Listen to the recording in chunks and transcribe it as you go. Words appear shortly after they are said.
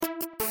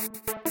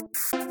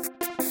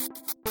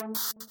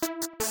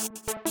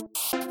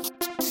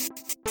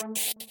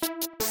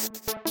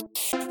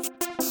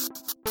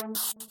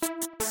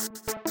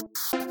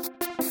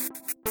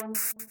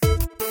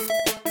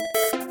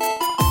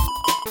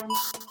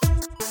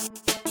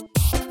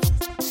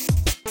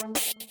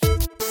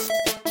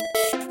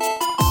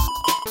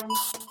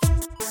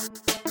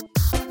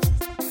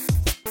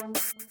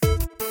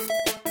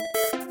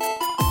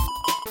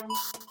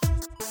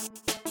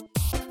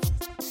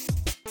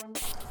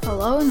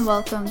Hello and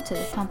welcome to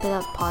the Pump It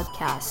Up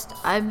podcast.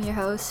 I'm your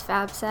host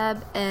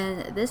FabSab,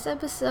 and this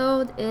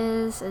episode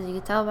is, as you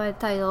can tell by the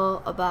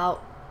title,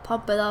 about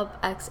Pump It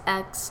Up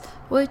XX,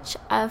 which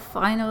I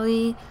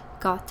finally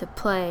got to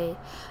play.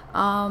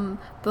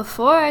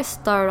 Before I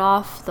start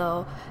off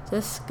though,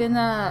 just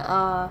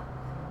gonna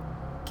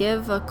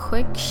give a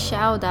quick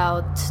shout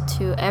out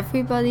to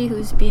everybody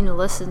who's been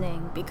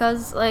listening,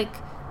 because I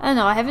don't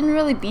know, I haven't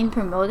really been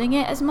promoting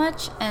it as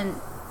much, and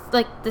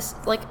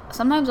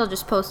sometimes I'll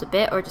just post a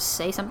bit or just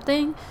say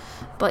something,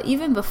 but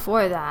even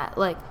before that,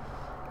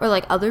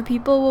 other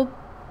people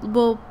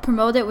will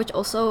promote it, which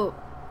also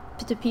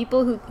to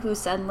people who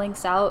send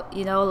links out,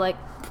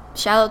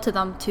 shout out to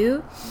them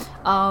too.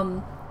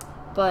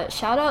 But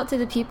shout out to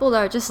the people that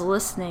are just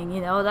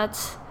listening,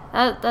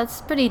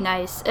 that's pretty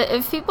nice.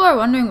 If people are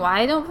wondering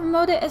why I don't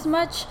promote it as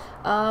much,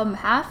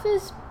 half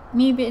is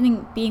me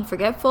being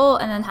forgetful,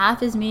 and then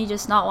half is me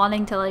just not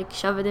wanting to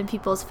shove it in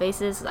people's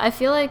faces. I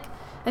feel like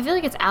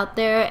it's out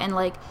there, and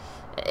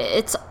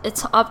it's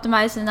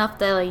optimized enough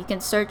that you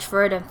can search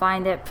for it and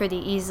find it pretty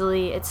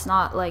easily. It's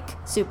not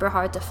super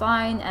hard to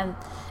find, and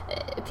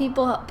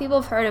people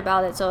have heard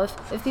about it. So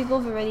if people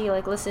have already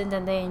listened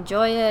and they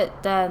enjoy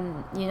it,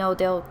 then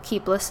they'll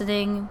keep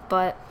listening.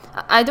 But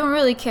I don't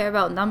really care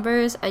about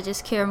numbers. I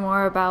just care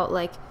more about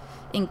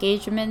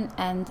engagement,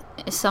 and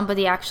is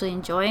somebody actually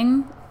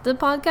enjoying the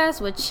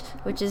podcast, which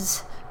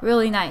is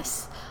really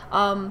nice.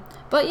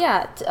 But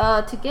yeah,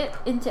 to get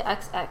into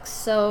XX,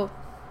 so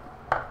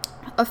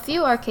a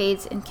few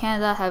arcades in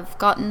Canada have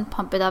gotten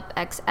Pump It Up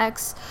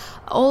XX.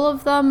 All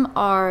of them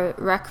are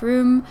Rec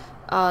Room,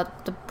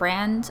 the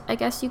brand, I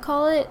guess you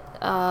call it,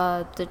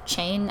 the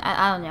chain,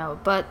 I don't know,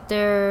 but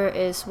there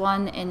is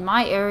one in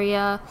my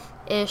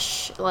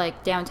area-ish,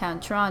 downtown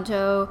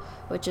Toronto,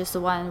 which is the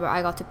one where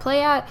I got to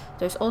play at.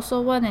 There's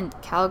also one in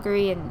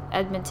Calgary and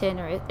Edmonton,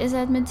 or is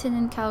Edmonton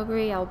in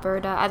Calgary,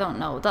 Alberta? I don't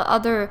know. The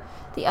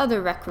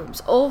other rec rooms.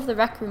 All of the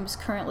rec rooms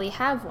currently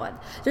have one.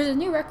 There's a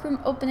new rec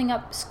room opening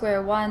up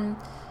Square One,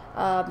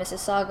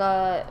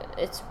 Mississauga.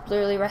 It's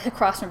literally right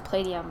across from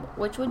Palladium,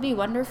 which would be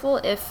wonderful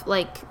if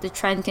the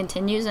trend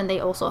continues and they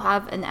also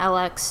have an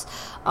LX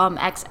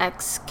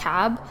XX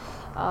cab.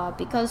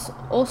 Because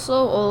also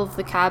all of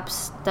the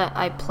cabs that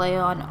I play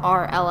on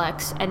are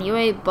LX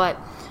anyway, but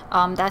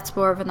that's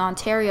more of an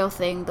Ontario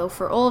thing, though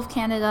for all of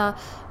Canada,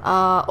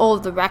 all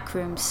of the rec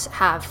rooms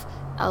have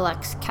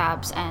LX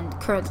cabs, and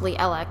currently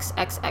LX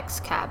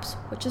XX cabs,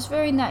 which is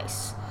very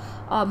nice.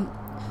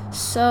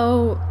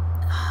 So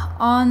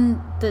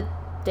on the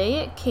day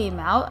it came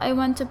out, I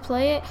went to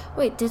play it.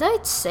 Wait, did I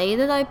say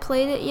that I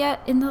played it yet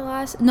in the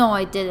last? No,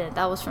 I didn't.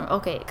 That was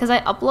because I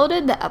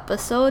uploaded the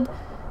episode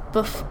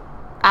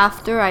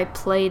after I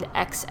played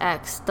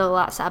XX, the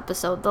last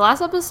episode. The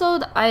last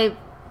episode I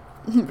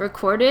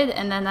recorded,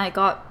 and then I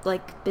got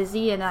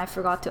busy and I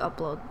forgot to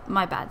upload.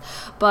 My bad.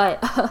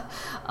 But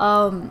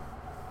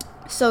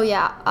so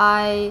yeah,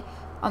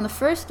 on the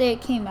first day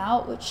it came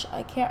out, which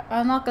I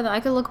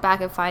could look back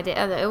and find it,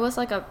 and it was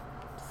a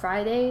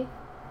Friday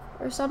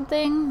or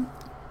something.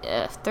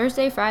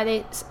 Thursday, Friday,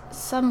 it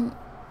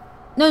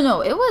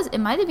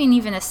might have been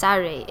even a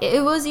Saturday.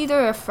 It was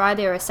either a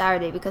Friday or a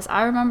Saturday, because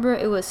I remember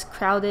it was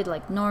crowded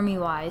normie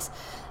wise,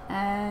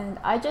 and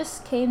I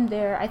just came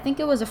there. I think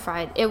it was a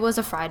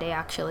Friday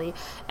actually,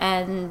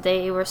 and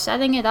they were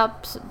setting it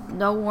up,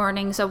 no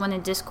warning. Someone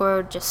in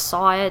Discord just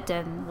saw it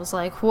and was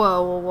like,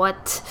 whoa,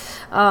 what?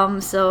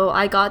 So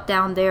I got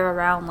down there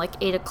around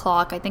 8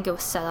 o'clock. I think it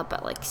was set up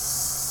at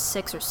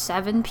 6 or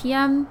 7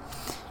 p.m.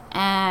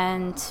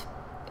 and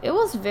it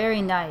was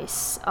very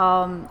nice.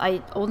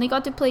 I only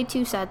got to play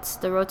 2 sets.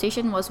 The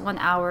rotation was 1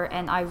 hour,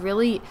 and I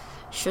really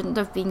shouldn't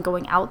have been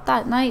going out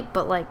that night,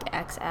 but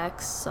XX,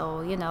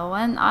 so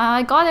and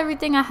I got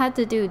everything I had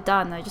to do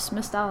done. I just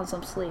missed out on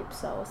some sleep,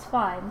 so it's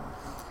fine.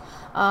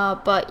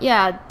 But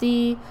yeah,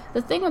 the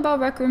thing about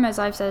Rec Room, as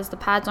I've said, is the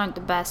pads aren't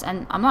the best,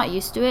 and I'm not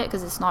used to it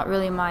because it's not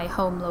really my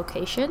home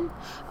location,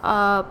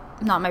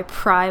 not my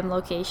prime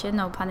location,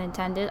 no pun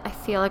intended. I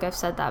feel like I've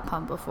said that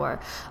pun before,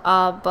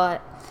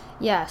 but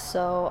yeah,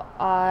 so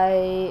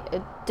I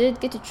did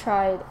get to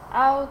try it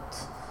out,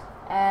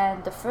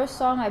 and the first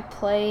song I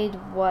played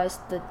was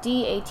the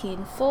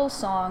D18 full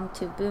song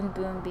to Boom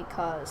Boom,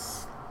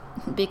 because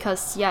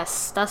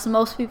yes, that's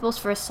most people's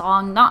first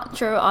song. Not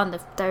sure on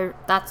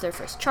that's their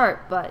first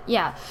chart, but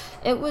yeah,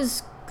 it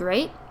was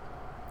great.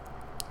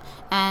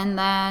 And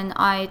then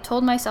I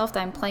told myself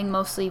that I'm playing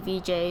mostly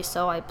VJ,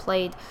 so I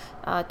played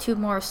 2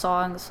 more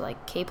songs,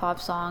 K-pop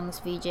songs,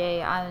 VJ,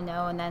 I don't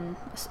know, and then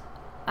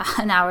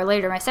an hour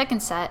later, my second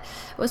set.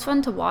 It was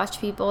fun to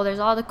watch people. There's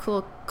all the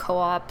cool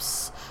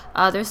co-ops.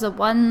 There's the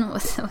one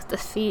with the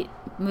feet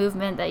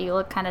movement that you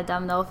look kind of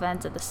dumb, no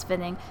offense, at the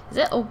spinning. Is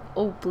it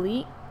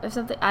oblique or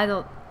something? I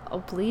don't...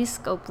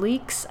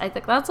 obliques? I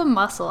think that's a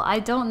muscle. I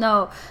don't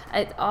know.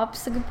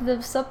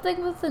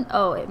 Something with an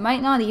O. It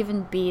might not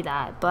even be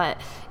that, but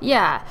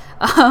yeah.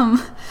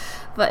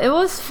 But it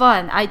was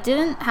fun. I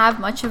didn't have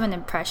much of an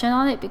impression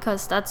on it,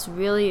 because that's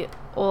really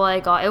oh my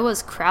god, it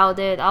was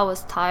crowded. I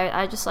was tired.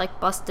 I just like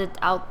busted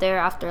out there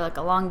after like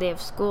a long day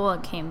of school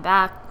and came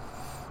back.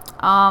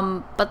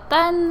 But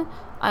then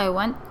I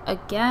went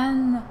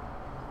again.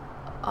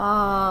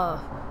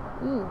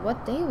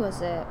 What day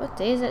was it? What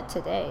day is it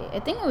today? I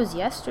think it was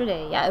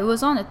yesterday. Yeah, it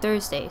was on a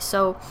Thursday.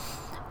 So,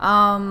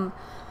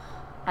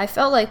 I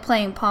felt like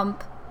playing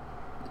Pump,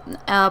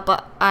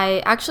 but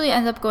I actually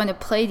ended up going to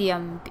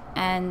Palladium,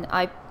 and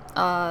I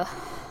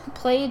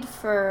played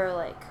for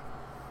like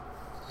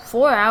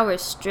 4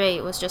 hours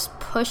straight. Was just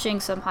pushing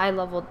some high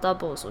level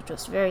doubles, which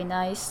was very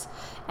nice.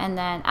 And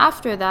then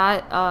after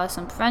that,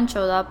 some friends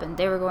showed up and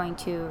they were going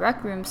to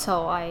Rec Room,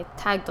 so I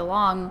tagged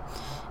along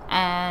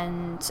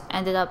and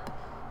ended up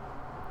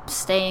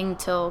staying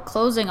till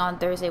closing on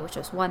Thursday, which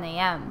was 1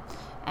 a.m.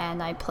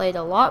 And I played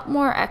a lot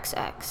more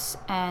XX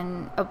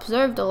and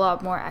observed a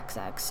lot more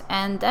XX.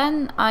 And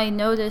then I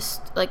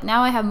noticed, like,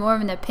 now I have more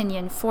of an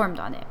opinion formed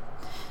on it.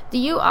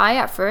 The UI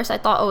at first, I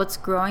thought, oh, it's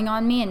growing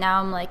on me, and now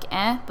I'm like,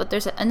 but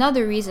there's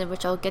another reason,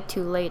 which I'll get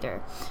to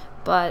later.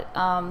 But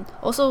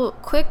also,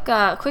 quick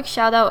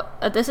shout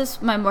out. This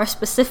is my more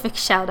specific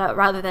shout out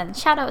rather than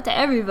shout out to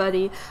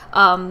everybody.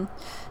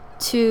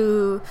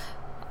 To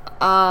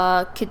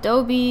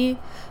Kidobi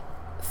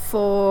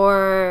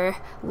for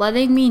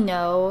letting me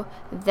know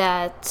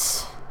that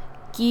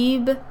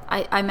Geeb,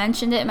 I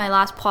mentioned it in my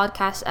last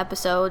podcast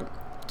episode,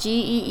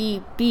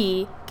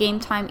 GEEB, Game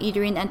Time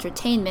Eatery and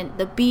Entertainment.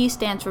 The B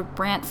stands for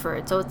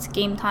Brantford, so it's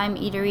Game Time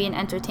Eatery and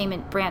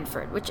Entertainment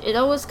Brantford, which it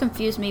always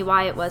confused me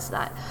why it was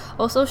that.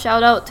 Also,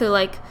 shout out to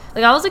like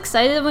I was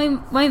excited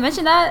when I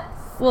mentioned that.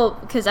 Well,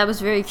 because I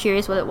was very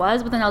curious what it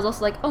was, but then I was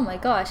also like, oh my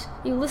gosh,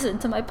 you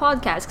listened to my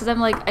podcast, because I'm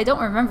like, I don't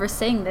remember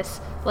saying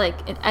this like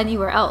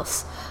anywhere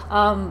else.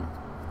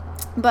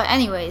 But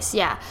anyways,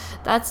 yeah,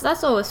 that's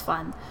always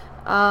fun.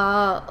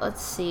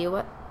 Let's see,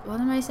 what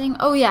am I saying?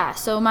 Oh yeah,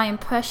 so my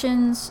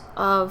impressions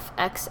of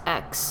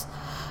XX.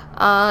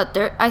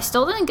 I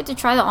still didn't get to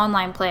try the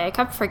online play. I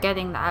kept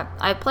forgetting that.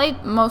 I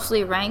played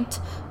mostly ranked,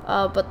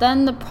 but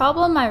then the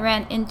problem I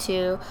ran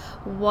into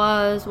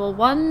was, well,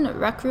 one,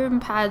 Rec Room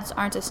pads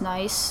aren't as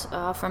nice,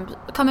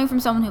 coming from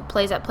someone who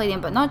plays at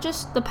Palladium, but not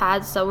just the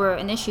pads that were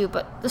an issue,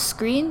 but the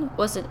screen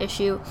was an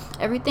issue.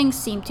 Everything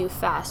seemed too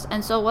fast.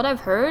 And so what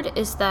I've heard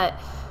is that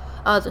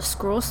the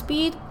scroll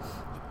speed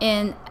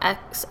in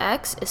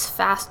XX is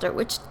faster,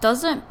 which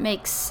doesn't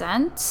make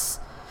sense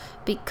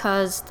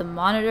because the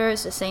monitor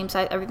is the same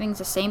size, everything's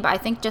the same, but I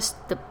think just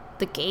the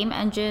game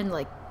engine,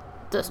 like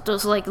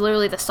those like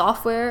literally the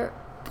software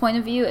point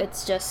of view,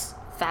 it's just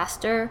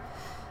faster.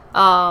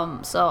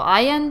 So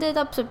I ended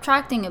up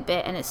subtracting a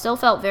bit and it still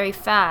felt very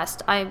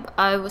fast.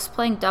 I was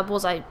playing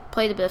doubles, I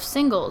played a bit of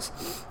singles,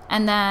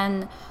 and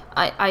then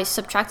I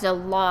subtracted a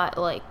lot,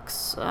 like,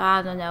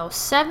 I don't know,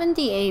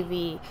 70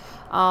 AV,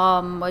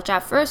 which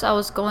at first I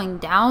was going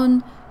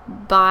down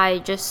by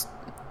just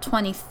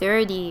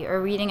 20-30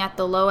 or reading at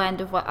the low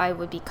end of what I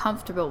would be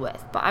comfortable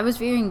with, but I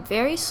was reading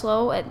very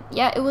slow, and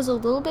yeah, it was a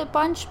little bit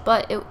bunched,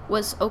 but it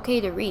was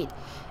okay to read.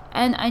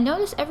 And I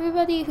noticed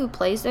everybody who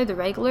plays there, the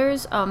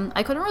regulars,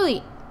 I couldn't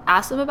really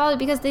ask them about it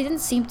because they didn't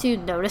seem to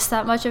notice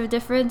that much of a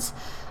difference.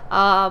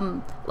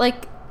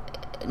 Like,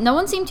 no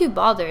one seemed too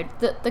bothered.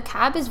 The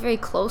cab is very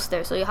close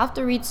there, so you have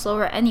to read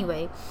slower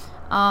anyway.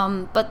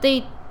 But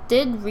they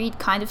did read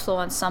kind of slow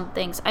on some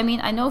things. I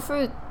mean, I know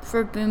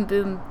for Boom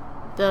Boom,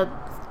 the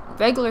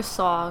regular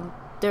song,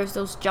 there's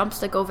those jumps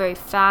that go very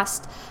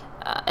fast.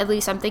 At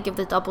least I'm thinking of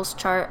the doubles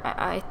chart.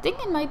 I think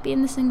it might be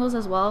in the singles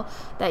as well,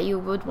 that you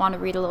would want to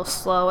read a little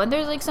slow. And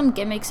there's like some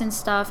gimmicks and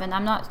stuff, and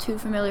I'm not too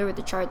familiar with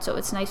the chart, so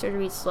it's nicer to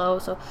read slow.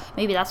 So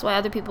maybe that's why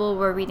other people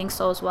were reading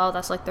slow as well.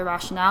 That's like the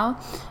rationale,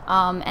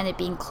 and it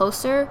being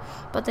closer.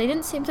 But they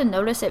didn't seem to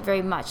notice it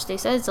very much. They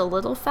said it's a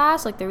little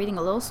fast, like they're reading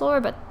a little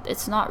slower, but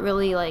it's not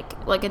really like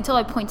until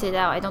I pointed it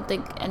out, I don't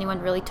think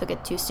anyone really took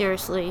it too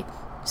seriously.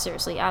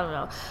 I don't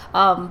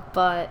know.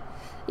 But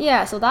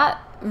yeah, so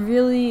that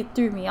really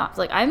threw me off.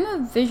 Like, I'm a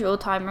visual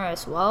timer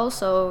as well,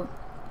 so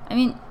I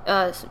mean,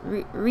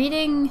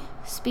 reading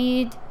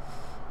speed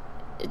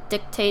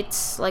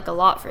dictates like a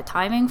lot for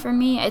timing for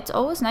me. It's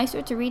always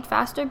nicer to read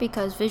faster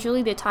because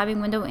visually the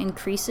timing window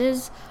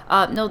increases.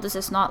 No, this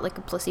is not like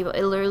a placebo.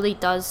 It literally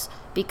does,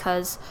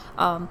 because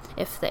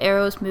if the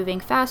arrow is moving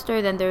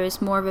faster, then there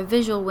is more of a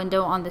visual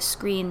window on the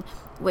screen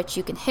which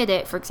you can hit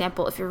it. For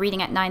example, if you're reading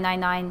at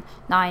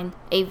 9999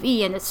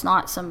 AV and it's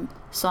not some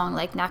song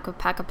like Naka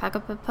Paka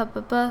Paka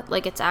Paka,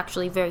 like it's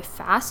actually very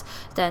fast,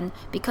 then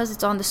because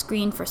it's on the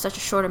screen for such a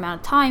short amount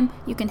of time,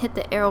 you can hit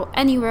the arrow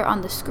anywhere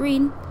on the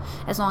screen,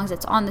 as long as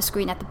it's on the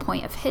screen at the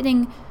point of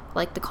hitting,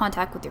 like the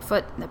contact with your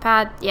foot and the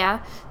pad,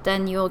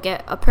 then you'll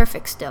get a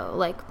perfect still,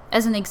 like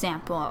as an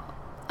example.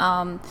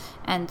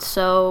 And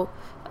so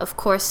of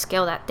course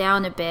scale that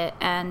down a bit,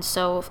 and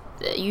so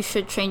you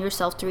should train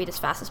yourself to read as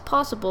fast as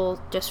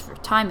possible just for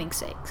timing's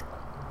sake.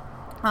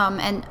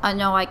 And I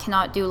know I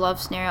cannot do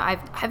Love Snare. I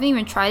haven't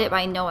even tried it, but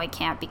I know I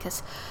can't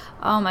because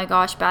oh my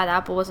gosh, Bad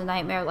Apple was a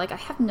nightmare. Like, I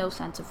have no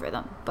sense of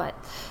rhythm. But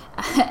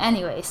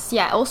anyways,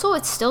 yeah, also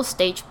it's still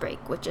stage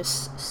break, which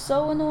is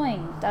so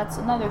annoying. That's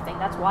another thing.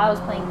 That's why I was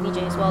playing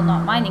VJ as well,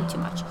 not minding too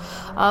much.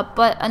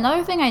 But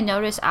another thing I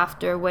noticed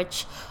after,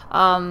 which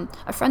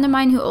a friend of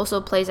mine who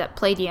also plays at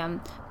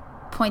Palladium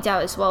point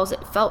out as well, is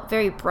it felt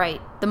very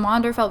bright. The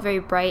monitor felt very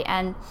bright,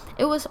 and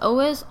it was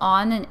always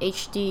on an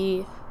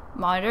HD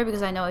monitor,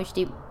 because I know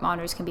HD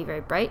monitors can be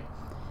very bright,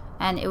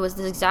 and it was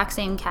the exact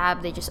same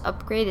cab, they just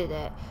upgraded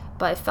it,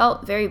 but it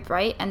felt very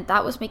bright, and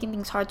that was making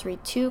things hard to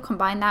read too.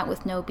 Combine that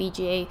with no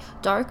BGA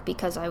dark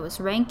because I was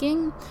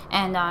ranking,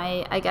 and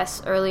I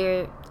guess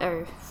earlier,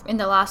 or in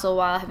the last little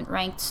while, I haven't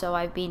ranked, so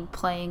I've been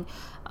playing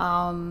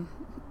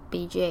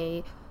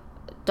BGA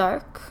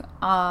dark,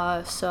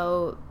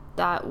 so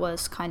that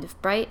was kind of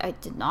bright. I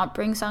did not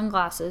bring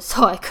sunglasses,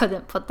 so I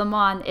couldn't put them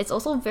on. It's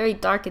also very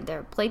dark in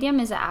there. Palladium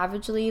is an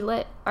averagely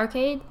lit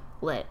arcade.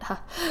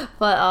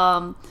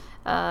 But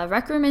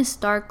Rec Room is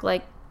dark,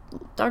 like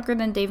darker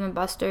than Dave &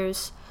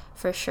 Buster's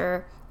for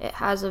sure. It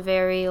has a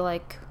very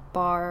like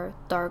bar,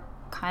 dark,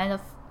 kind of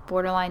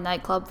borderline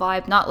nightclub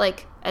vibe. Not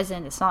like, as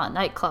in it's not a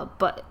nightclub,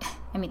 but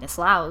I mean it's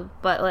loud,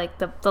 but like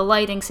the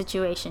lighting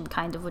situation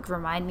kind of would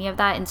remind me of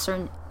that in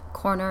certain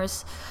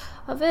corners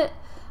of it.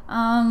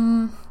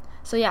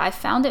 So yeah, I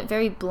found it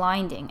very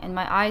blinding, and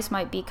my eyes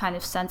might be kind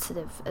of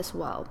sensitive as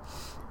well.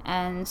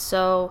 And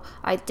so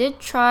I did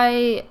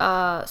try,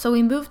 so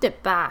we moved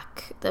it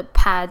back, the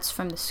pads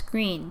from the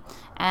screen,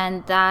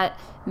 and that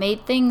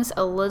made things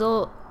a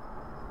little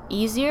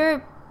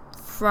easier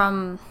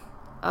from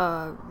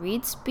a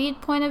read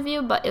speed point of view,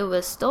 but it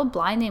was still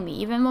blinding me.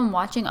 Even when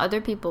watching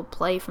other people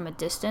play from a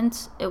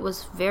distance, it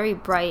was very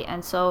bright,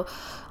 and so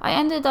I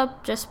ended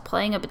up just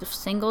playing a bit of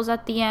singles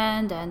at the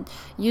end and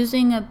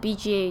using a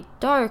BGA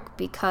dark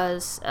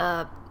because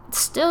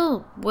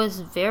still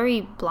was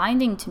very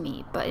blinding to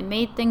me, but it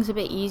made things a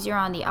bit easier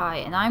on the eye,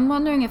 and I'm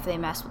wondering if they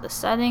messed with the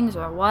settings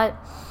or what.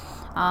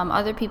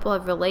 Other people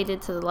have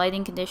related to the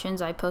lighting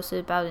conditions. I posted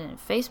about it in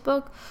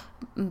Facebook,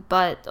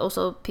 but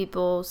also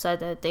people said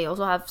that they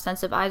also have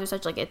sensitive eyes or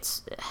such. Like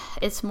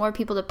it's more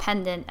people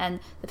dependent, and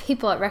the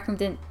people at Rec Room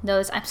didn't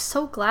notice. I'm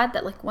so glad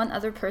that like one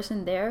other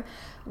person there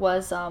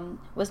was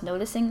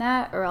noticing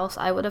that, or else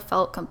I would have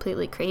felt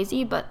completely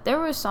crazy. But there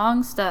were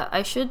songs that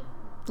I should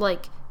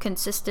like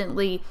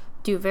consistently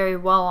do very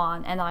well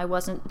on, and I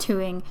wasn't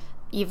doing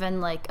even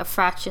like a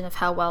fraction of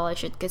how well I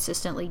should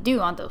consistently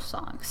do on those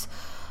songs.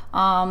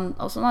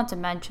 Also, not to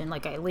mention,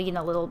 like, I lean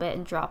a little bit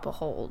and drop a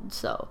hold,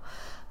 so,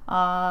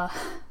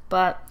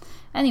 but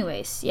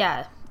anyways,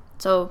 yeah,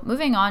 so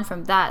moving on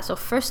from that, so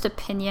First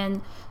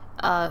Opinion,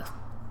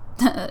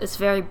 it's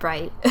very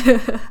bright,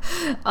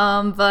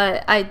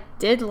 but I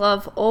did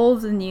love all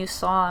the new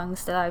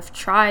songs that I've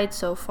tried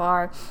so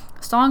far.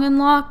 Song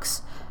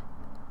unlocks,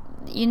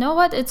 you know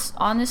what, it's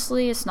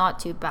not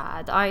too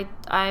bad.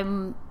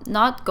 I'm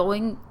not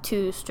going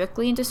too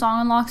strictly into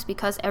song unlocks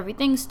because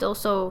everything's still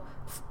so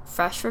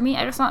fresh for me.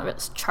 I just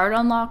not chart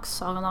unlocks,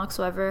 song unlocks,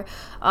 whatever.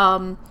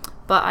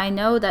 But I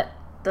know that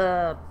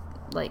the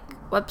like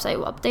website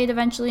will update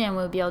eventually, and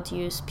we'll be able to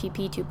use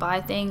PP to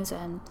buy things,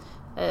 and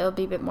it'll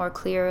be a bit more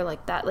clear,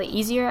 like that, like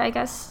easier, I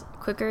guess,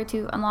 quicker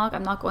to unlock.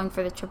 I'm not going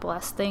for the triple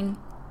S thing.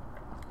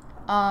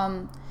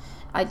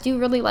 I do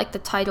really like the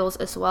titles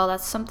as well.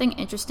 That's something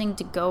interesting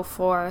to go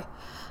for.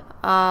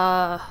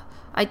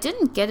 I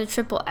didn't get a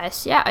triple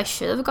S yet. I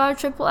should have got a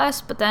triple S,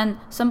 but then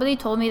somebody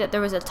told me that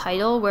there was a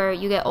title where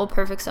you get all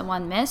perfects and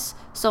one miss.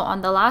 So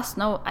on the last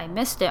note, I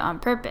missed it on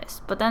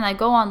purpose. But then I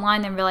go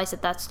online and realize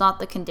that that's not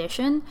the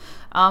condition,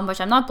 which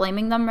I'm not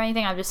blaming them or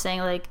anything. I'm just saying,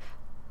 like,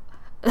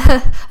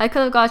 I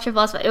could have got a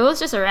triple S, but it was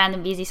just a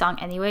random easy song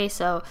anyway,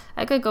 so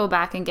I could go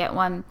back and get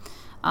one.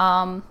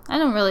 I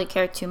don't really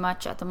care too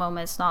much at the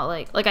moment. It's not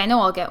like I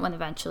know I'll get one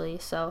eventually,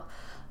 so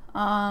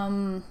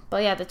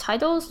but yeah, the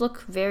titles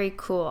look very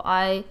cool.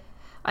 I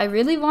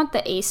really want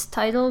the ace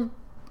title.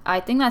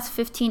 I think that's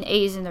 15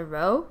 A's in a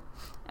row,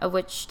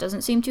 which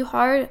doesn't seem too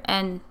hard,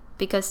 and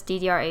because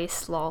DDR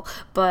ace, lol.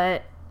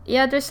 But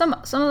yeah, there's some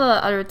of the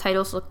other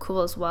titles look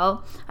cool as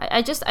well.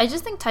 I just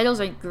think titles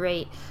are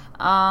great.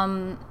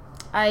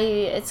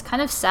 It's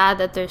kind of sad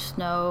that there's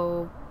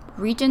no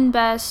region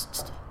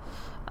best.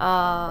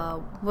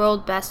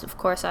 World best, of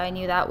course, I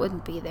knew that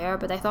wouldn't be there,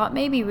 but I thought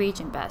maybe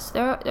region best.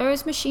 There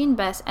is machine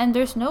best, and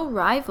there's no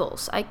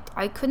rivals.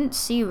 I couldn't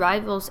see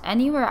rivals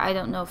anywhere. I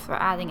don't know if they're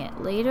adding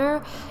it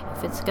later,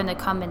 if it's gonna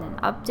come in an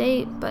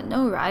update, but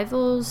no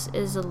rivals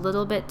is a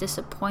little bit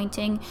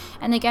disappointing.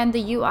 And again,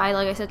 the UI,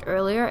 like I said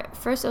earlier, at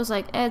first I was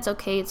like, it's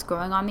okay, it's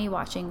growing on me.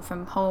 Watching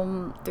from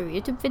home through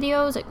YouTube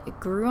videos, it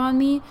grew on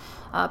me.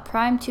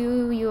 Prime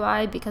 2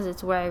 UI, because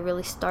it's where I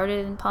really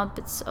started in Pump,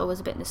 it's always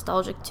a bit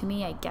nostalgic to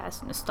me, I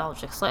guess.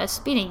 Nostalgic, so it's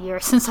been a year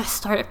since I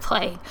started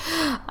playing,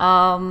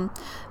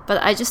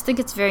 but I just think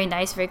it's very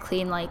nice, very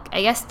clean. Like,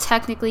 I guess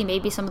technically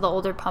maybe some of the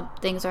older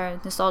Pump things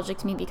are nostalgic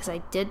to me because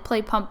I did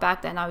play Pump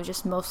back then. I was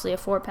just mostly a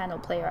 4-panel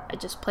player. I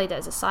just played it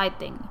as a side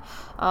thing,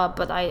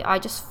 but I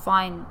just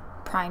find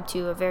Prime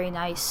 2 a very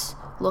nice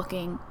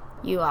looking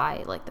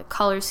UI, like the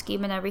color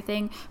scheme and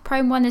everything.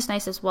 Prime 1 is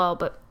nice as well,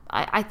 but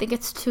I think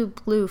it's too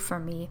blue for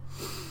me.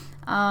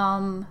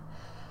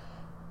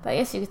 But I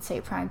guess you could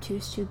say Prime 2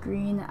 is too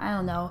green. I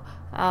don't know.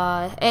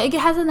 It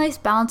has a nice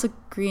balance of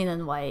green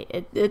and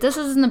white. This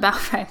isn't about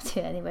Prime 2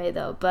 anyway,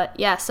 though. But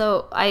yeah,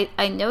 so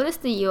I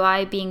noticed the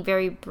UI being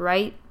very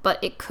bright,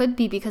 but it could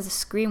be because the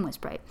screen was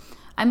bright.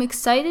 I'm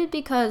excited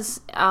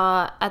because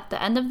at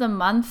the end of the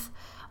month,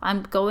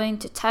 I'm going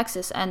to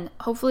Texas, and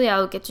hopefully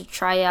I'll get to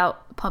try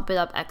out Pump It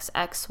Up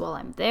XX while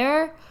I'm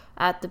there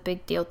at the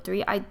Big Deal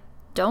 3. I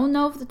don't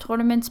know if the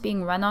tournament's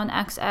being run on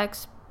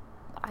XX.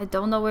 I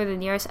don't know where the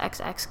nearest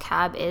XX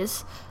cab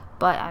is,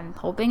 but I'm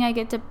hoping I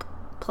get to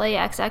play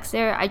XX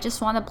there. I just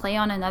want to play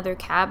on another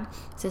cab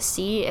to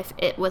see if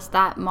it was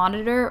that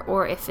monitor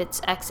or if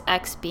it's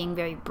XX being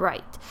very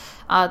bright.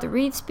 The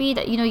read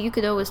speed, you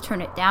could always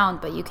turn it down,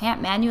 but you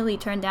can't manually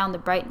turn down the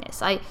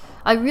brightness. I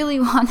really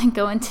want to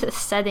go into the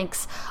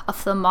settings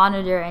of the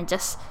monitor and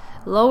just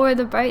lower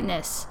the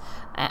brightness,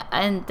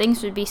 and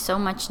things would be so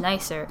much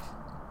nicer.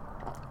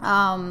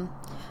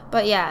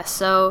 But yeah,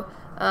 so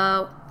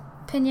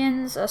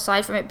opinions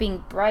aside from it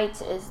being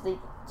bright is the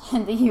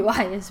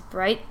UI is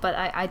bright, but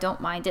I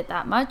don't mind it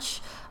that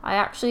much. I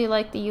actually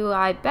like the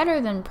UI better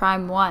than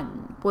Prime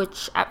 1,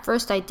 which at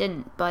first I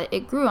didn't, but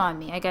it grew on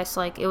me. I guess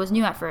like it was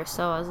new at first,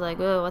 so I was like,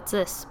 oh, what's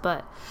this?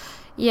 But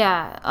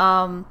yeah,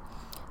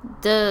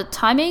 the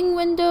timing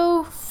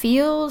window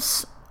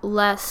feels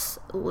less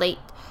late.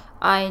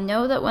 I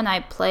know that when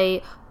I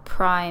play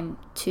Prime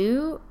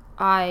 2,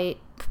 I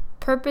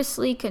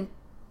purposely can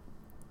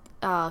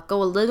go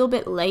a little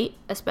bit late,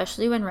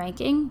 especially when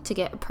ranking, to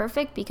get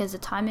perfect, because the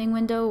timing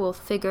window will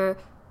favor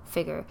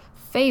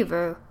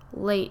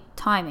late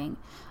timing.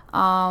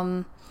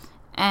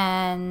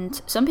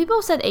 And some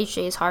people said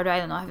HJ is harder. I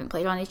don't know, I haven't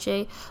played on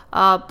HJ.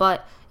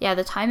 But yeah,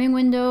 the timing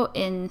window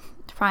in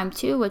Prime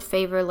 2 would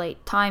favor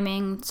late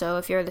timing. So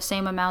if you're the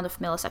same amount of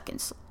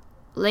milliseconds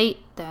late,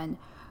 then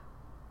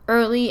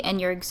early,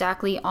 and you're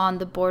exactly on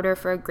the border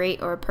for a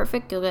great or a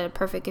perfect, you'll get a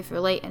perfect if you're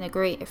late and a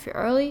great if you're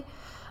early.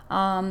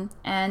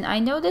 And I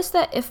noticed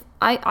that if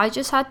I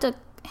just had to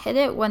hit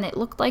it when it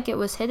looked like it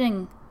was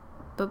hitting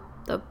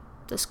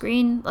the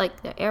screen,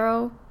 like the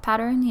arrow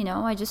pattern,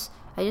 I just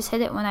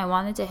hit it when I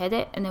wanted to hit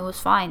it, and it was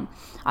fine.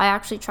 I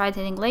actually tried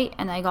hitting late,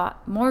 and I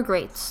got more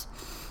greats.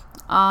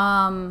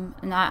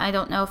 And I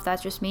don't know if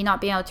that's just me not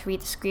being able to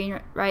read the screen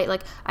right.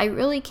 Like, I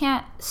really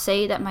can't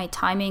say that my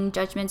timing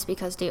judgments,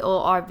 because they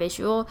all are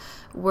visual,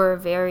 were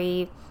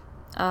very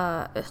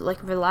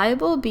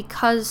reliable,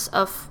 because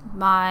of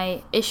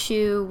my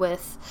issue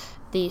with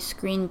the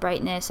screen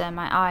brightness and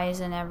my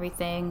eyes and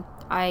everything.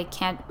 I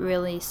can't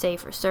really say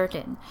for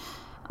certain,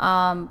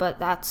 but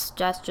that's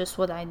just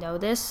what I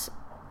noticed.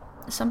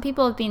 Some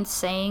people have been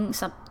saying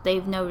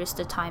they've noticed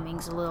the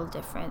timing's a little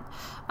different.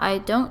 I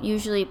don't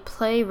usually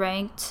play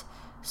ranked,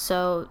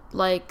 so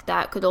like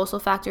that could also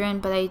factor in,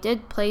 but I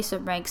did play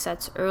some ranked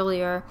sets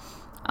earlier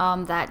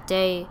that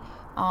day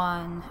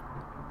on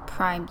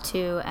Prime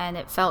 2, and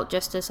it felt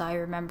just as I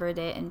remembered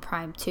it in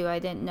Prime 2. I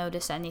didn't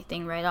notice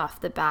anything right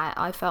off the bat.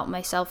 I felt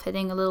myself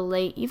hitting a little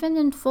late, even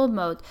in full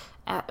mode.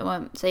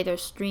 Say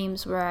there's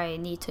streams where I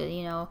need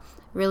to,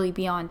 really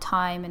be on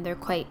time, and they're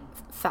quite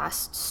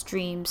fast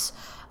streams.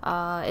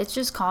 It's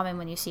just common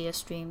when you see a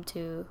stream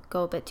to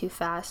go a bit too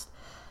fast.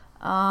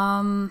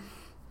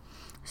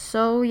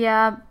 So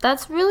yeah,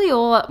 that's really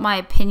all my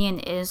opinion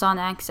is on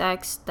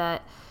XX.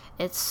 That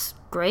it's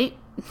great.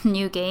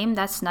 New game,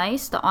 that's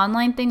nice. The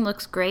online thing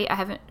looks great. I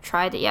haven't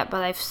tried it yet,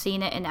 but I've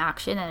seen it in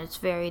action, and it's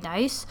very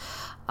nice.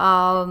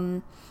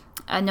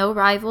 No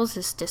Rivals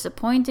is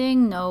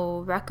disappointing. No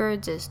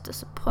Records is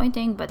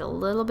disappointing, but a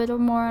little bit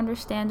more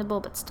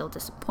understandable, but still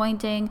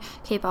disappointing.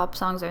 K-pop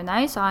songs are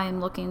nice. I'm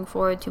looking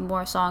forward to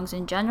more songs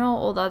in general.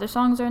 All the other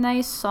songs are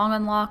nice. Song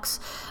unlocks.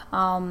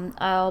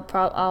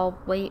 I'll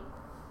wait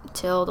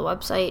till the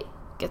website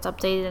gets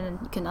updated,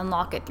 and you can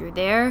unlock it through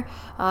there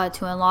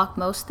to unlock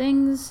most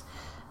things.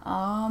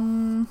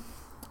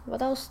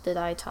 What else did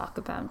I talk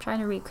about? I'm trying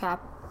to recap.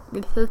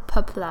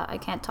 I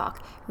can't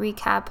talk.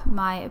 Recap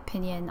my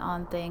opinion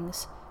on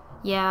things.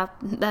 Yeah,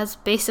 that's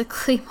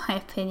basically my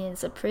opinion.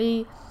 It's a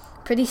pretty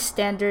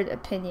standard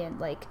opinion.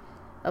 Like,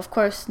 of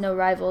course, No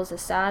Rivals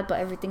is sad, but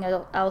everything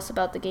else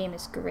about the game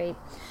is great.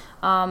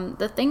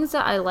 The things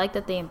that I like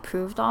that they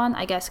improved on,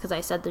 I guess because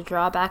I said the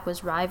drawback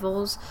was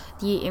Rivals,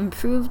 the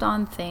improved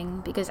on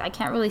thing, because I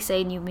can't really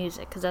say new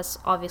music, because that's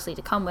obviously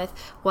to come with,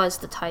 was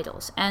the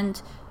titles.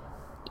 And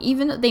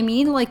even though they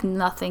mean like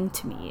nothing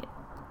to me,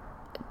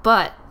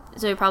 but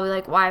so you're probably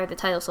like, why are the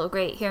titles so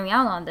great? Hear me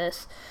out on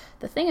this.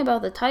 The thing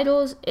about the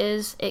titles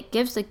is it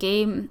gives the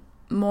game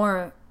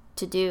more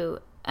to do.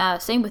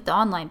 Same with the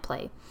online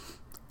play.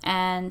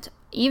 And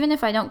even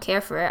if I don't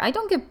care for it, I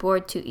don't get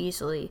bored too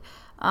easily.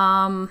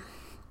 I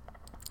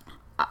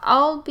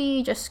I'll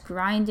be just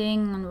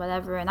grinding and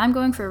whatever, and I'm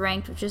going for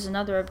ranked, which is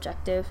another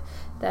objective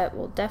that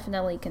will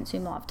definitely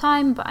consume a lot of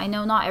time, but I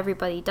know not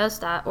everybody does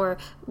that or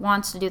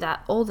wants to do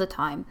that all the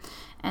time.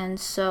 And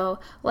so,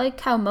 like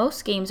how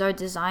most games are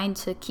designed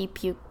to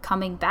keep you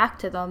coming back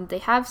to them, they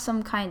have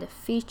some kind of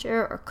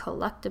feature or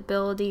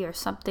collectability or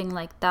something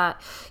like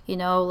that,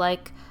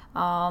 like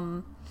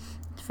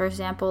for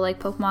example, like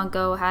Pokemon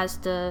Go has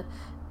the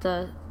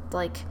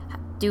like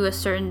do a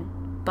certain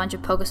bunch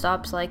of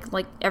Pokestops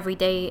like every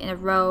day in a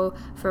row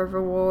for a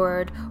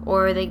reward,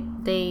 or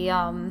they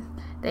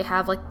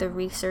have like the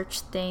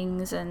research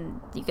things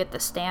and you get the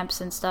stamps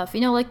and stuff.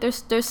 Like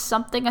there's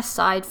something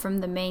aside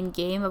from the main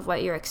game of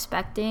what you're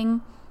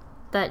expecting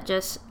that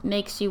just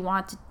makes you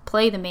want to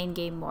play the main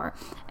game more.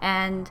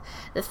 And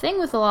the thing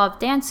with a lot of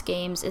dance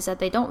games is that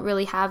they don't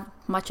really have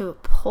much of a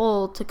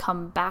pull to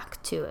come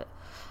back to it.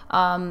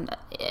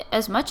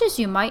 As much as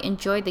you might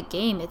enjoy the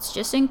game, it's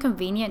just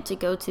inconvenient to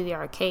go to the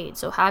arcade.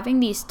 So having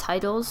these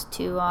titles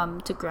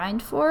to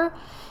grind for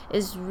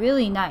is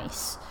really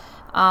nice.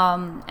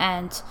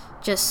 And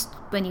just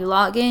when you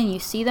log in, you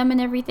see them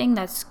and everything,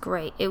 that's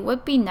great. It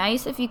would be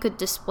nice if you could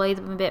display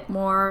them a bit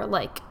more,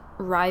 like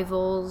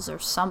rivals or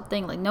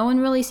something. Like no one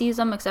really sees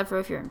them except for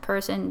if you're in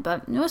person,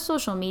 but with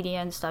social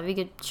media and stuff, you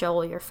could show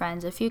all your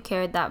friends if you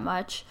cared that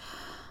much.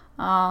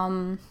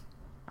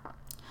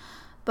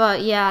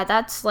 But yeah,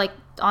 that's like,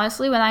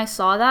 honestly, when I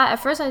saw that, at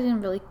first I didn't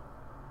really...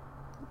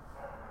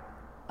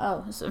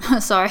 Oh,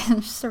 sorry,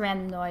 just a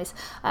random noise.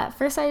 At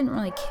first I didn't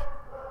really...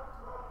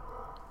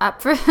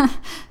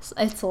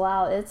 It's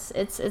loud.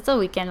 It's a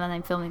weekend when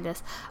I'm filming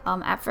this.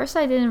 At first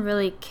I didn't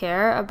really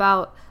care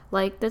about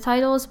like the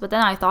titles, but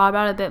then I thought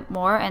about it a bit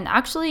more, and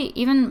actually,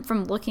 even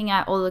from looking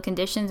at all the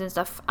conditions and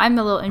stuff, I'm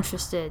a little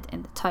interested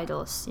in the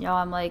titles.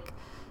 I'm like...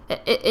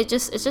 It's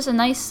just a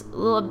nice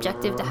little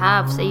objective to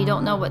have, so you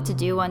don't know what to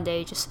do one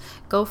day, just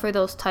go for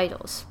those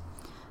titles.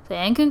 So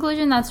in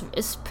conclusion,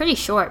 it's pretty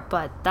short,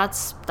 but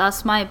that's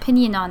my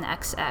opinion on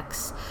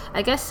XX.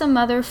 I guess some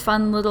other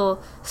fun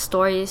little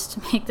stories to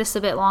make this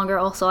a bit longer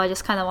also, I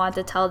just kind of wanted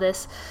to tell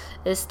this,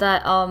 is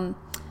that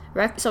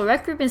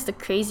Rec Room is the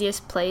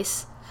craziest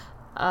place.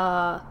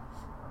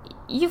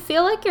 You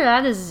feel like you're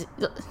at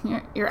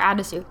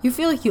a zoo. You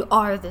feel like you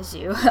are the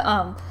zoo.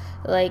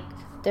 Like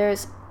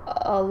there's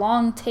a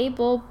long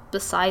table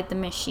beside the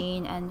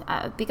machine, and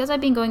because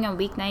I've been going on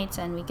weeknights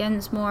and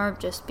weekends more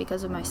just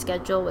because of my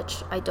schedule,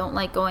 which I don't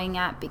like going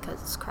at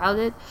because it's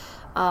crowded,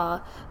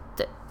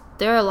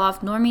 there are a lot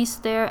of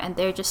normies there, and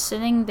they're just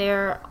sitting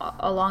there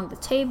along the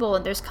table,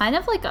 and there's kind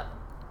of like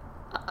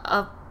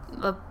a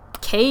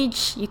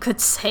cage, you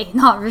could say.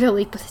 Not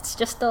really, but it's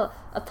just a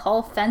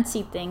tall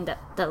fancy thing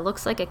that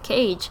looks like a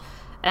cage,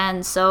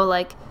 and so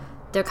like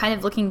they're kind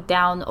of looking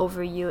down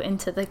over you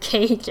into the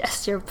cage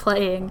as you're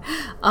playing.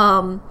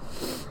 And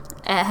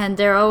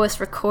they're always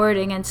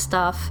recording and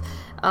stuff.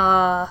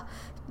 And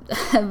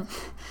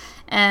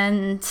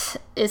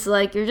it's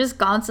like you're just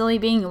constantly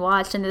being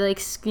watched, and they're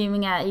like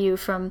screaming at you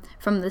from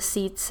the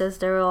seats as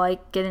they're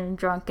like getting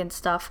drunk and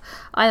stuff.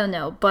 I don't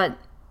know, but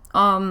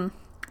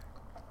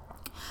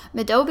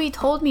Midobi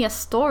told me a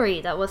story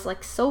that was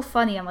like so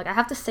funny. I'm like, I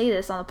have to say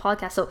this on the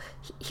podcast. So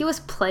he was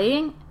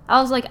playing. I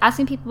was like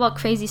asking people about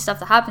crazy stuff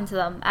that happened to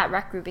them at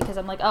Rec Room, because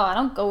I'm like, I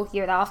don't go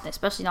here that often,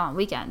 especially not on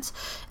weekends.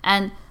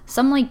 And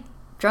some like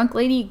drunk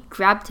lady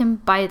grabbed him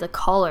by the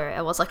collar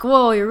and was like,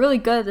 "Whoa, you're really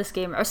good at this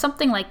game," or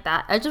something like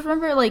that. I just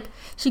remember like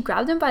she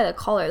grabbed him by the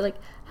collar, like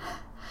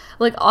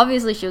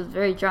obviously she was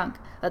very drunk.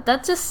 But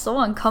that's just so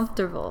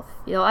uncomfortable.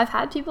 I've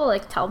had people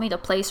like tell me to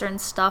play certain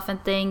stuff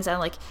and things, and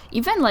like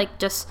even like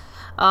just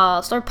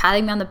start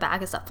patting me on the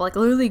back and stuff, like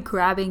literally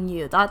grabbing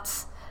you.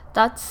 That's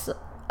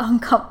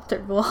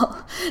uncomfortable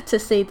to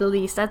say the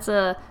least. That's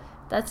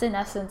in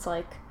essence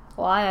like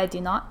why I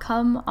do not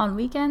come on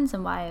weekends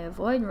and why I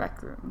avoid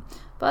Rec Room.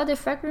 But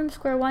if Rec Room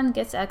Square 1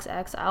 gets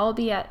XX, I'll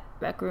be at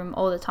Rec Room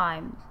all the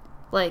time.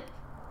 Like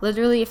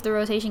literally, if the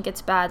rotation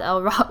gets bad,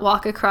 I'll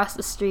walk across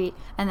the street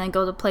and then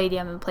go to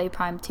Palladium and play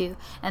Prime 2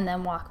 and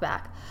then walk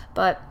back.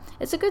 But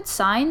it's a good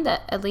sign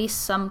that at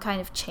least some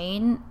kind of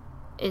chain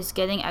is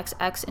getting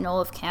XX in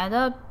all of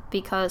Canada,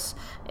 because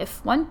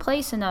if one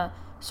place in a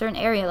certain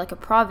area, like a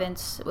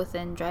province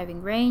within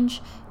driving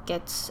range,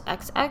 gets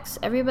XX,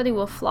 everybody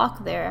will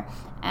flock there.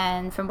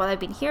 And from what I've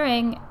been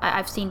hearing,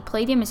 I've seen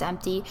Palladium is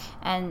empty,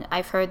 and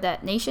I've heard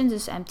that Nations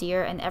is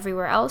emptier, and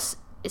everywhere else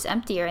is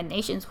emptier, and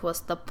Nations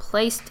was the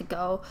place to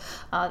go.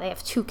 They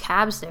have 2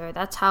 cabs there.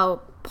 That's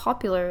how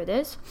popular it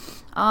is.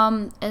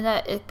 And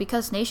that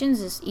because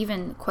Nations is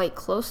even quite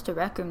close to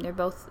Rec Room, they're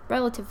both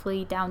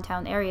relatively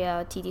downtown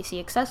area, TTC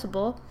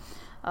accessible,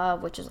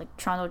 which is like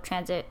Toronto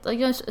Transit, like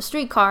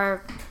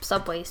streetcar,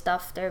 subway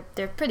stuff.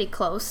 They're pretty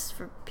close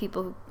for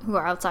people who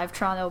are outside of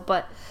Toronto.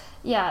 But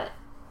yeah,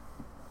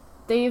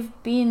 they've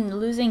been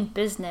losing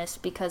business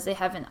because they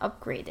haven't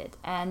upgraded,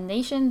 and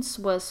Nations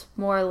was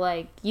more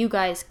like, you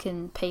guys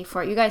can pay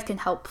for it, you guys can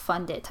help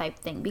fund it type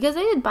thing, because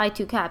they did buy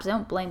 2 cabs. I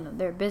don't blame them,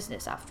 they're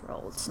business after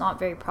all, it's not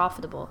very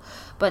profitable.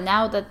 But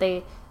now that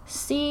they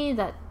see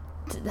that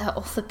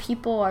all the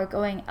people are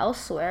going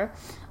elsewhere,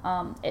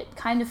 it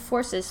kind of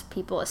forces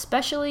people,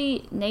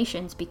 especially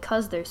nations,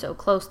 because they're so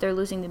close, they're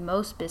losing the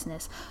most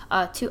business,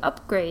 to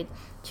upgrade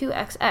to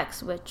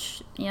XX,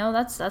 which,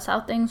 that's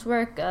how things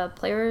work.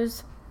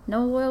 Players,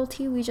 no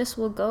loyalty, we just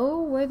will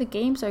go where the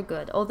games are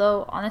good.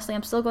 Although, honestly,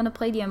 I'm still going to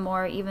play DM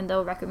more, even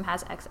though Rec Room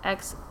has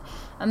XX.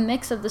 A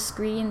mix of the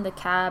screen, the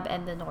cab,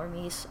 and the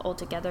normies all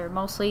together.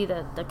 Mostly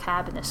the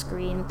cab and the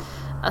screen.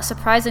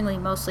 Surprisingly,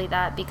 mostly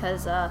that,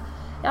 because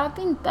I've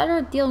been better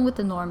at dealing with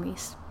the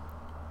normies.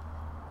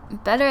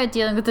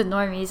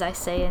 I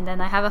say, and then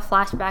I have a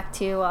flashback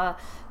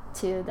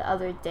to the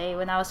other day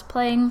when I was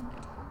playing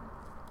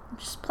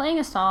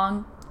a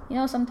song.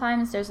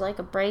 Sometimes there's like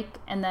a break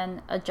and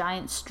then a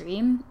giant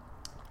stream.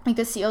 You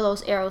could see all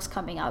those arrows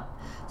coming up.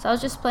 So I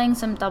was just playing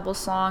some double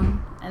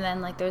song, and then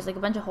like there's like a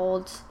bunch of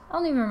holds. I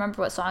don't even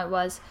remember what song it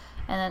was.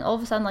 And then all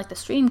of a sudden, like the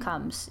stream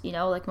comes.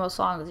 Like most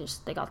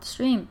songs, they got the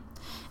stream.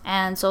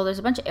 And so there's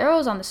a bunch of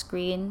arrows on the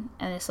screen,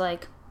 and it's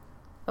like,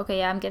 okay,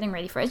 yeah, I'm getting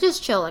ready for it. It's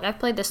just chill. Like, I've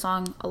played this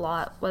song a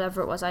lot,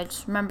 whatever it was. I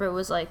just remember it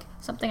was like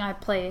something I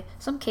play,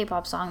 some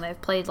K-pop song that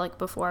I've played like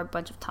before a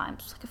bunch of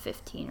times, like a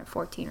 15 or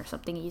 14 or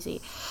something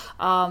easy.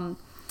 And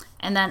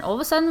then all of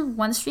a sudden,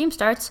 when the stream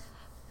starts,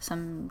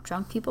 some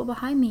drunk people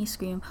behind me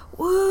scream,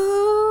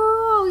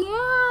 "Whoa,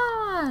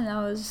 yeah!" And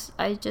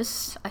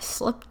I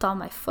slipped on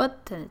my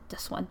foot, and it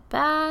just went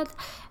bad,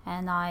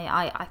 and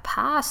I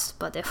passed,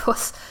 but it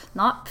was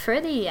not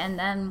pretty. And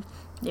then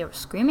they were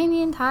screaming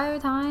the entire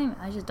time.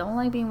 I just don't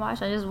like being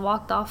watched. I just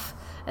walked off,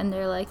 and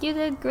they're like, "You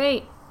did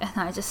great," and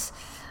I was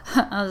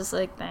just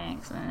like,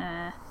 "Thanks."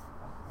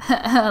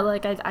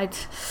 Like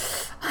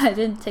I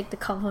didn't take the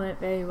compliment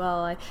very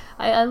well.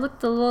 I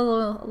looked a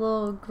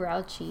little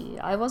grouchy.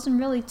 I wasn't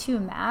really too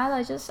mad.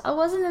 I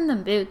wasn't in the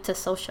mood to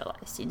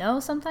socialize.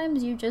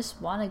 Sometimes you just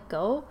want to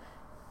go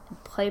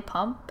and play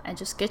Pump and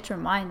just get your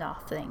mind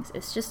off things.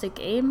 It's just a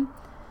game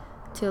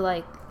to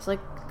it's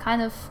like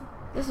kind of.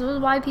 This is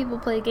why people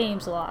play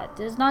games a lot.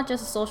 It's not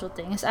just a social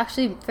thing. It's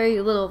actually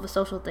very little of a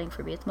social thing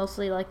for me. It's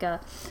mostly like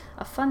a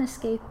fun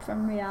escape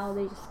from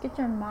reality. Just get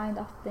your mind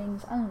off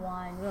things,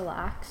 unwind,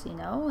 relax,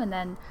 And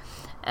then,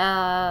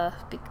 as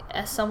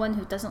someone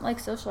who doesn't like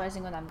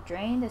socializing when I'm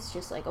drained, it's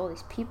just like all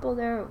these people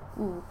there.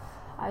 Ooh,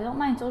 I don't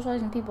mind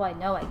socializing with people I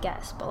know, I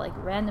guess, but like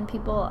random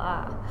people.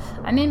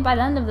 I mean, by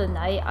the end of the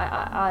night,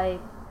 I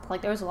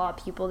like there was a lot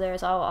of people there,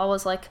 so I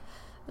was like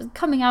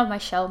coming out of my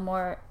shell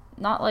more.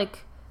 Not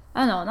like.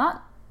 I don't know,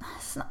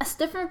 it's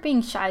different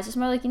being shy. It's just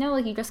more like,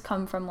 like you just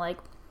come from like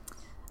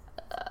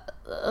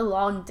a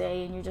long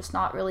day and you're just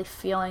not really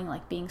feeling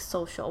like being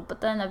social.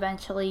 But then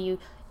eventually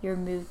your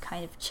mood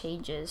kind of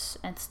changes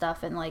and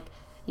stuff, and like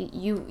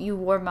you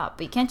warm up.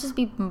 But you can't just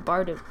be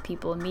bombarded with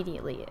people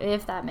immediately,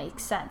 if that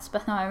makes sense.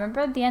 But no, I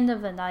remember at the end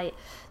of the night,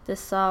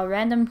 this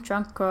random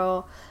drunk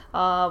girl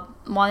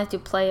wanted to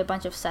play a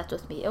bunch of sets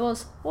with me. It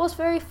was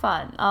very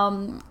fun.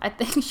 I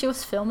think she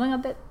was filming a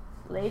bit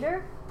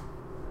later.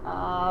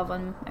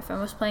 When my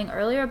friend was playing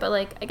earlier, but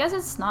like I guess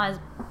it's not as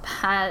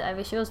bad. I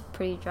mean, she was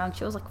pretty drunk.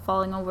 She was like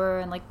falling over,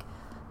 and like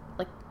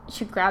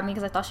she grabbed me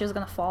because I thought she was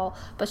gonna fall,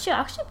 but she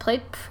actually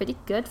played pretty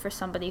good for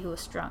somebody who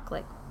was drunk.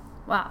 Like,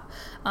 wow.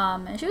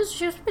 And she was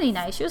pretty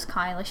nice. She was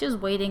kind. Like, she was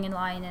waiting in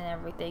line and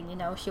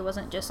everything. She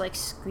wasn't just like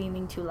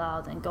screaming too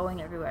loud and going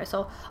everywhere.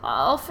 So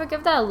I'll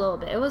forgive that a little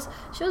bit.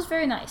 She was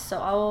very nice. So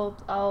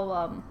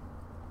I'll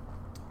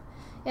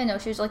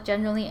she was like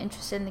genuinely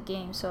interested in the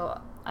game. So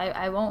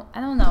I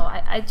don't know.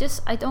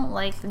 I don't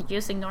like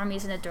using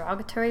normies in a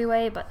derogatory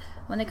way, but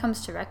when it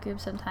comes to Rec Room,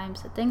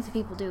 sometimes the things that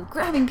people do,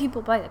 grabbing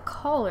people by the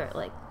collar,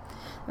 like,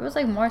 there was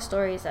like more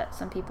stories that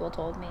some people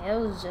told me. It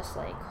was just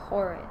like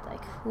horrid.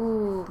 Like,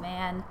 ooh,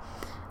 man,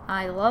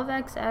 I love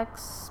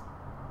XX,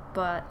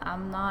 but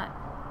I'm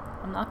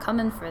not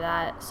coming for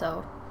that.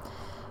 So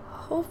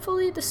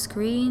hopefully the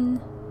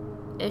screen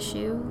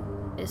issue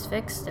is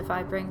fixed if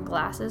I bring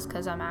glasses,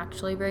 because I'm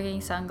actually bringing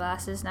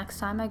sunglasses next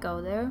time I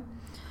go there.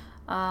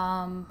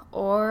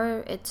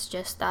 Or it's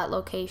just that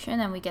location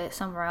and we get it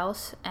somewhere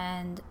else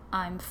and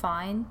I'm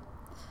fine.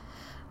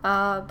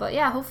 But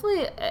yeah,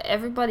 hopefully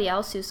everybody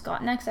else who's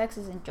gotten XX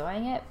is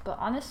enjoying it. But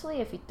honestly,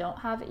 if you don't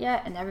have it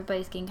yet and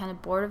everybody's getting kind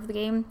of bored of the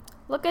game,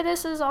 look at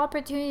this as an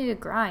opportunity to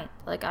grind.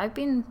 Like, I've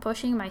been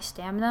pushing my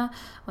stamina.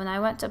 When I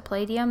went to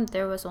Palladium,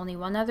 there was only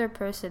one other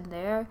person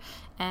there,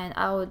 and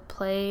I would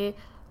play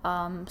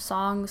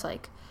songs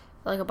like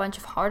a bunch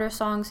of harder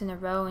songs in a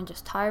row and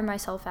just tire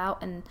myself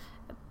out. And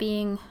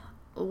being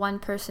one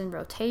person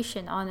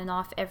rotation on and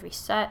off every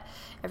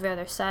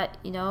other set,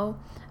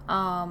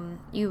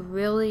 you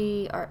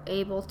really are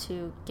able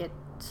to get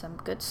some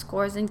good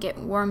scores and get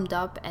warmed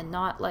up and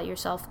not let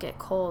yourself get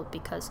cold,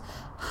 because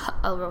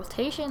a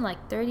rotation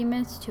like 30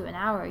 minutes to an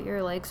hour,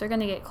 your legs are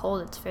going to get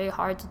cold. It's very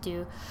hard to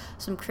do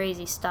some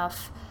crazy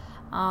stuff.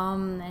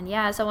 And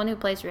yeah, as someone who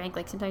plays ranked,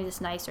 like sometimes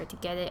it's nicer to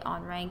get it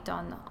on ranked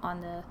on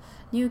the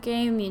new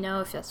game, you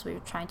know, if that's what you're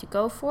trying to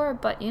go for.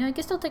 But you know, you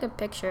can still take a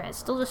picture and it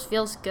still just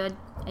feels good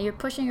and you're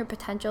pushing your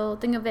potential.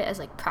 Think of it as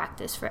like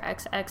practice for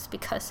XX,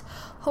 because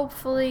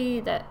hopefully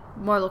that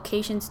more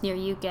locations near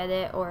you get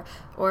it, or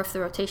if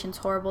the rotation's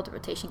horrible, the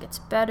rotation gets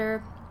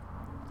better.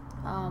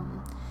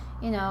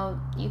 You know,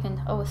 you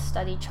can always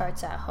study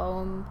charts at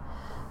home.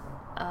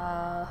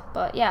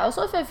 But yeah,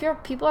 also if your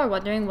people are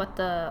wondering what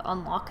the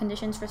unlock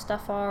conditions for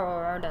stuff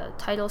are the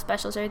title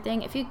specials or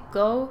everything, if you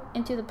go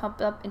into the Pump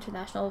It Up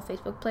International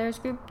Facebook Players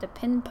group, the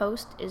pinned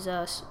post is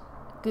a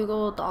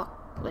Google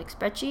Doc like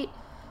spreadsheet.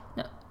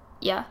 No,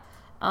 yeah,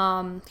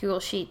 Google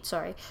Sheet.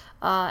 Sorry,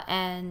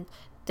 and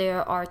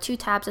there are 2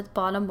 tabs at the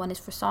bottom. One is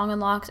for song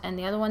unlocks, and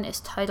the other one is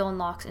title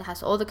unlocks, and it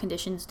has all the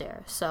conditions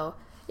there. So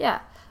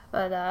yeah,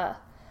 but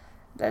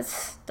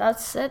that's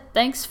it.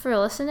 Thanks for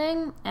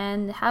listening,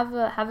 and have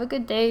a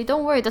good day.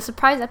 Don't worry, the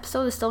surprise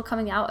episode is still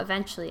coming out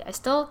eventually. It's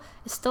still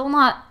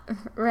not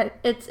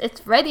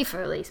it's ready for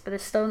release, but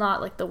it's still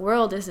not, like, the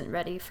world isn't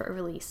ready for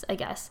release, I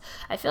guess.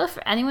 I feel like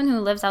for anyone who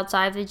lives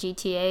outside the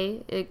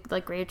GTA,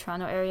 like Greater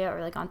Toronto area or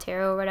like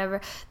Ontario or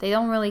whatever, they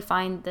don't really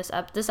find this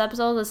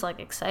episode is like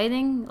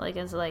exciting. Like,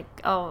 it's like,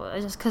 oh,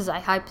 it's just because I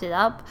hyped it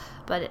up,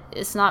 but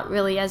it's not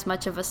really as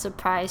much of a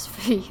surprise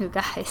for you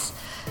guys.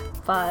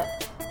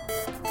 But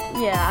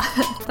yeah,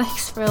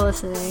 thanks for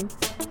listening.